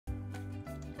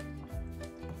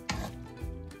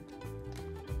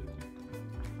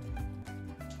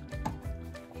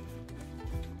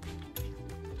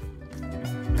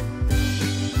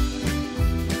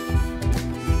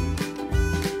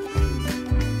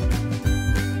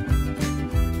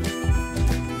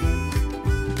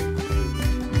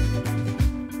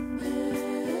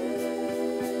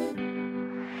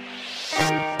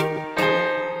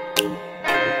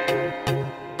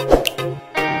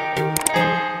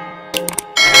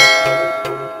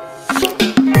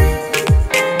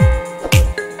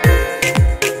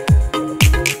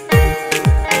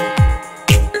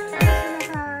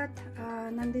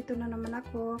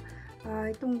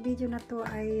ito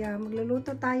ay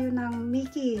magluluto tayo ng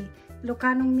Miki,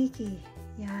 Ilocano Miki.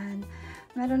 Yan.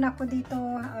 Meron ako dito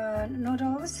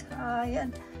noodles.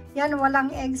 Yan,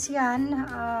 walang eggs yan.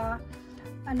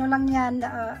 Ano lang yan,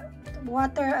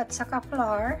 water at saka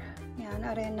flour. Yan,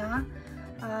 arena.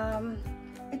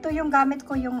 Ito yung gamit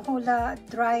ko, yung hula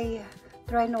dry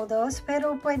noodles.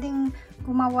 Pero pwedeng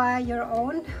gumawa your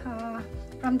own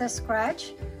from the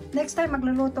scratch. Next time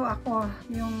magluluto ako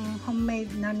yung homemade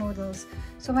na noodles.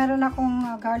 So meron akong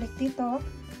garlic dito.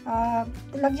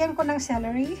 Lagyan ko ng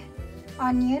celery,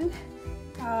 onion,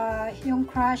 yung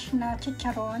crush na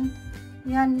chicharon.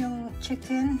 Yan yung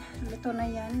chicken, luto na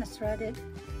yan, na shredded.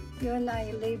 Yun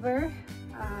ay liver,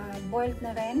 boiled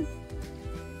na rin.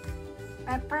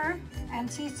 Pepper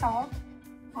and sea salt,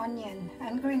 onion,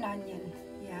 and green onion.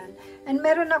 Yan. And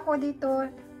meron ako dito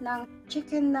ng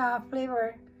chicken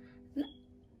flavor.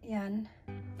 Yan.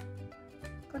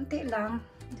 Konti lang.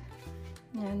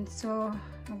 Yan. So,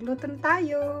 magluto na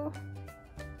tayo.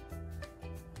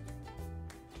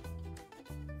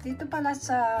 Dito pala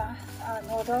sa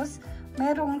noodles,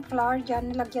 merong flour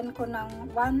dyan. Nilagyan ko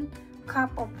ng 1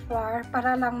 cup of flour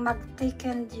para lang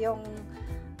mag-thicken yung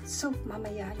soup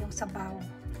mamaya, yung sabaw.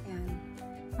 Yan.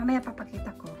 Mamaya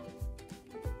papakita ko.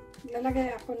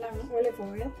 Lalagay ako ng olive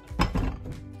oil.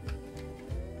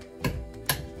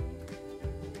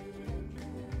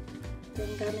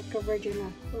 Yung gamit ko virgin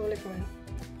olive oil.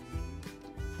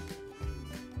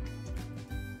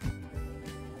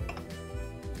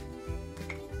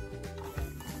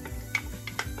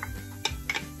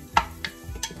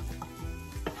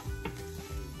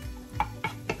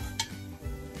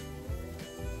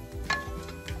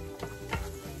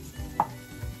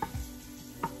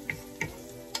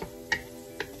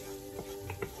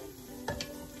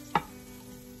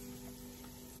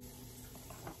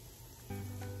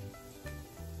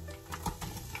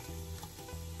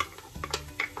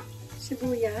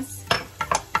 Sibuyas.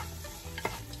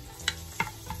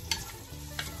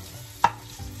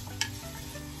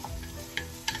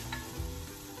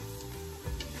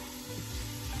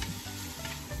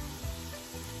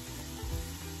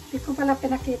 Hindi ko pala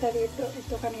pinakita dito.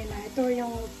 Ito kanina. Ito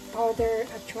yung powder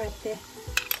achuete.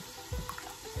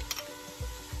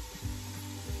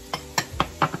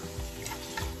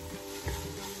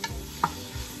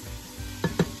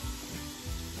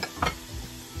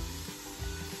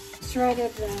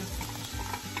 Shredded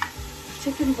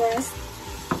chicken breast.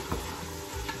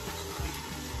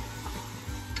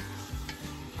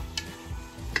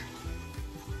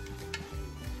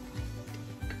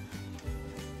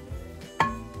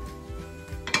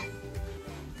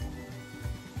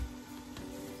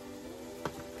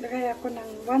 Lagay ako ng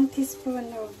 1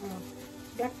 teaspoon of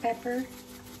black pepper.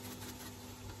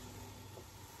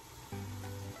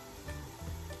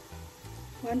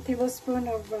 1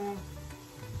 tablespoon of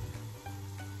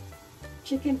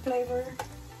chicken flavor.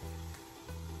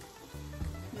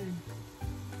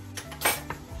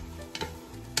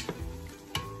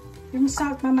 Yung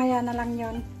salt mamaya na lang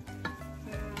yon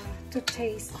to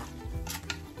taste.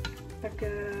 Pag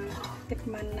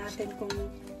tikman natin kung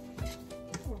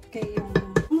okay yung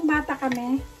bata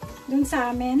kami dun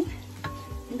sa amin.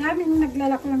 Ang daming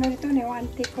naglalako ng ganito yung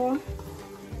auntie ko.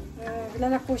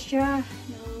 Lalako siya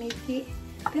ng Miki.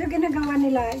 Pero ginagawa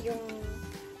nila yung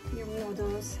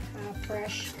noodles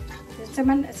fresh.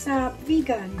 Sa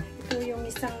Vigan, ito yung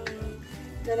isang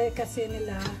delicacy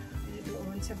nila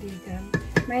doon sa Vigan.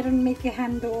 Mayroon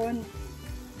Mikihan doon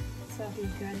sa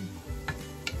Vigan.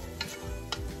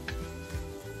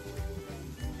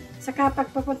 Saka pag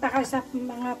pupunta ka sa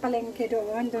mga palengke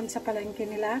doon sa palengke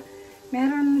nila,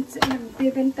 meron,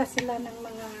 nagbibenta sila ng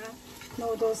mga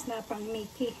noodles na pang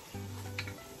Miki.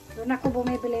 Doon ako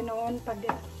bumibili noon pag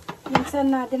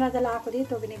minsan na dinadala ako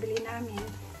dito, binibili namin.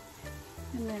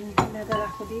 And then, dinadala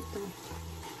ko dito.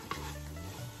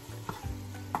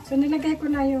 So, nilagay ko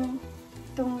na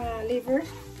itong liver.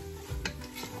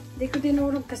 Hindi ko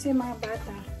dinurog kasi mga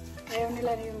bata. Ayaw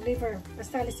nila yung liver.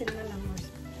 Basta alisin na lang.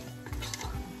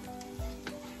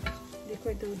 Hindi ko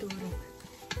idudurog.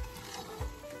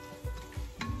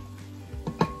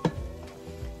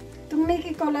 Itong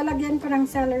Miki ko, lalagyan ko ng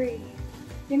celery.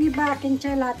 Yung iba,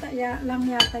 kinchelata lang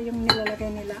yata yung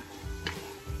nilalagay nila.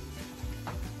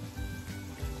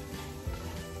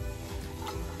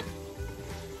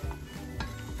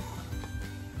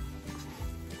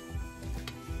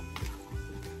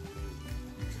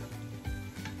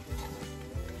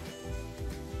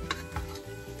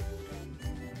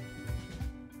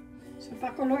 So,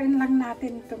 pakuluin lang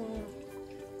natin itong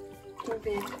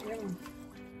tubig.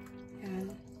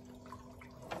 Yan.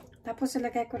 Tapos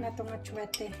ilagay ko na itong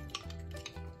achuete.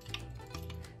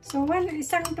 So,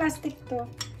 isang plastic to.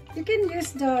 You can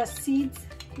use the seeds,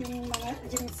 yung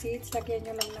seeds, lagyan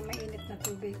nyo lang na mainit na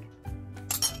tubig.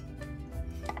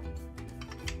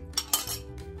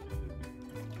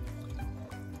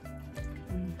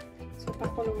 So,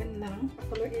 pakuluin lang.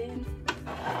 Pakuluin.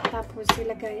 Tapos,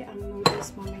 ilagay ang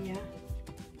noodles mamaya.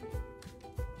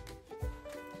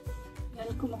 Yan,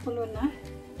 kumukulo na.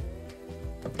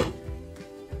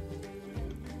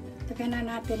 Lagyan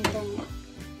na natin itong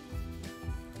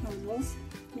noodles.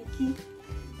 Miki.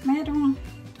 Merong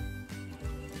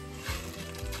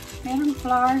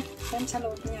flour dyan sa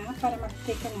loob niya para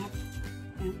mag-thicken up.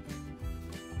 Yan.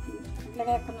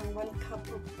 Maglagay ko ng 1 cup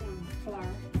of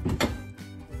flour.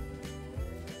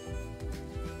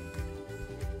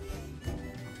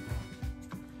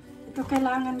 Ito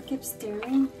kailangan keep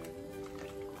stirring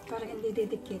para hindi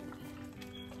didikit.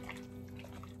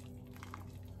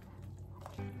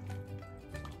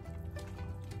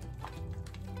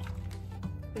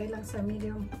 Lang sa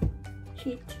medium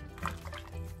heat.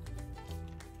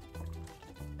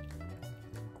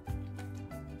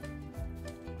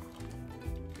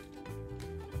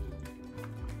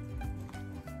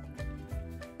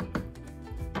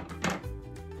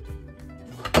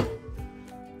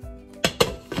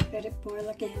 Let it boil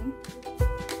again.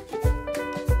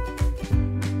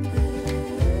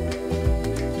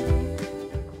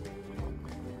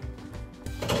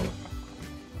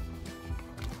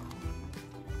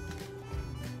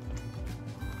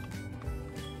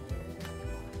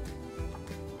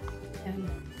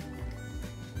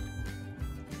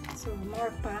 So, more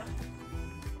pa.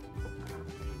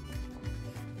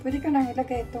 Pwede ko nang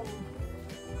ilagay itong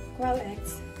quail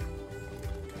eggs.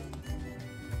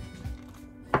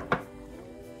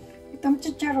 Itong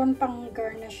chicharon pang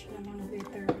garnish na lang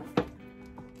later.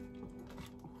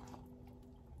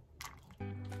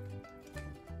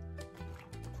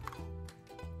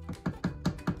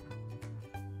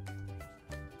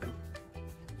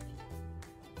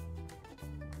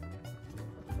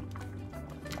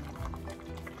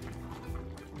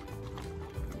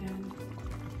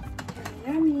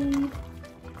 Yummy!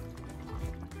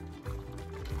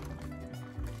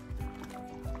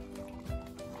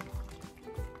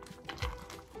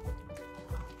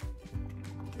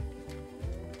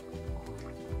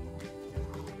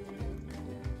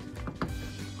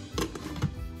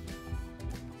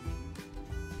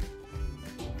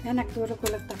 Yan,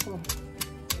 nagduro-gulat ako.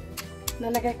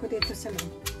 Lalagay ko dito sa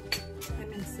loob. I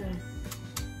mean sa...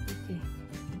 Okay.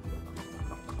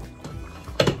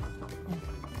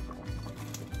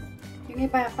 Yung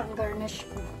iba pang garnish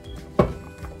ko.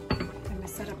 Ay,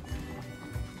 masarap.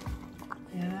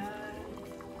 Yan.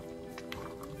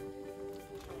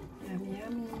 Yummy,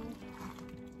 yummy.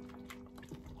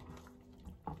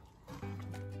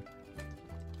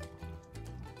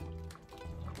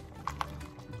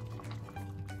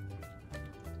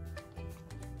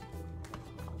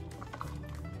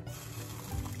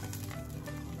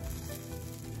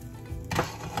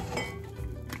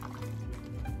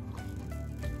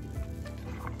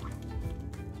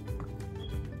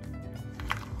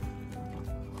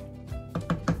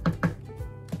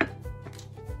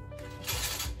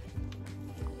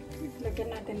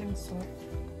 Lagyan natin ng salt.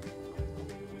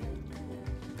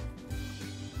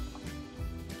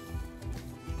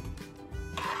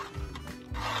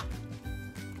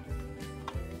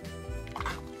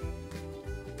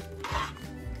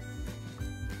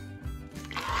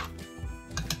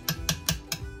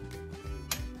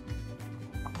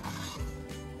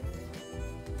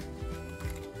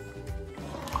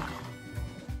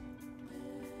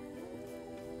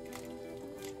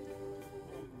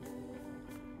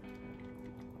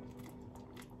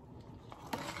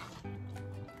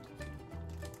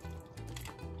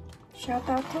 Shout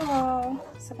out to all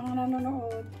sa mga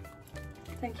nanonood.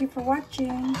 Thank you for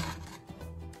watching.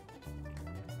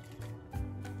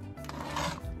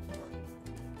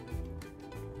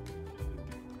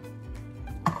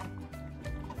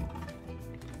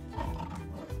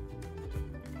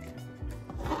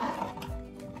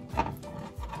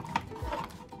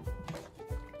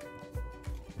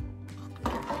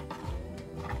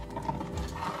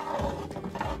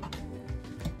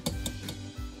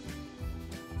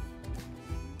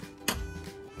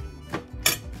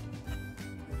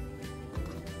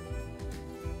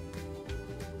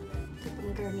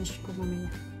 Garnish ko mamaya.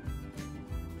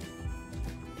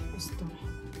 Gusto.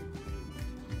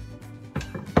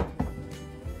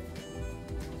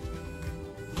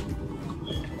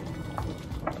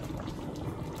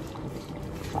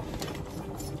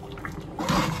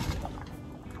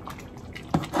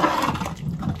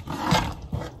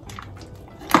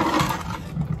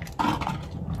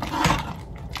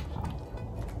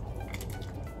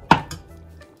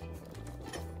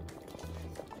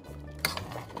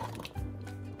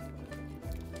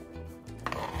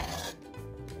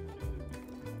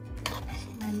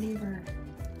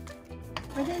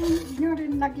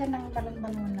 rin lagyan ng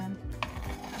balon-balonan.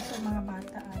 Kasi mga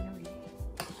bata ayaw eh.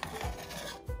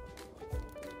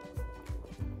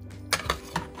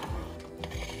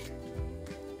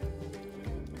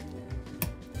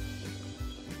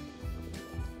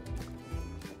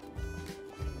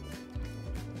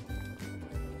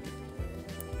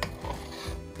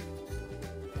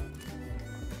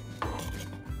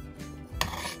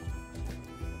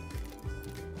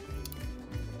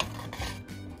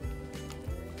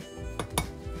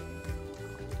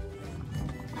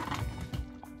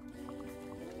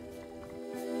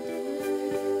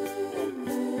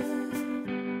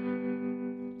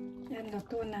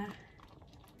 Luto na.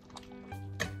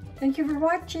 Thank you for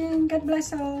watching. God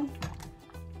bless all.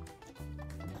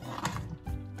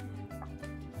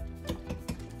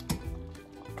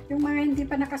 Yung mga hindi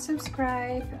pa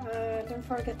nakasubscribe, don't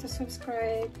forget to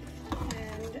subscribe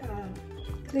and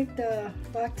click the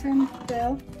button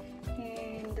bell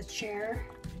and the share.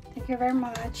 Thank you very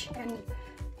much and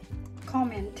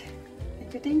comment.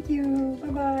 Thank you.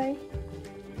 Bye bye.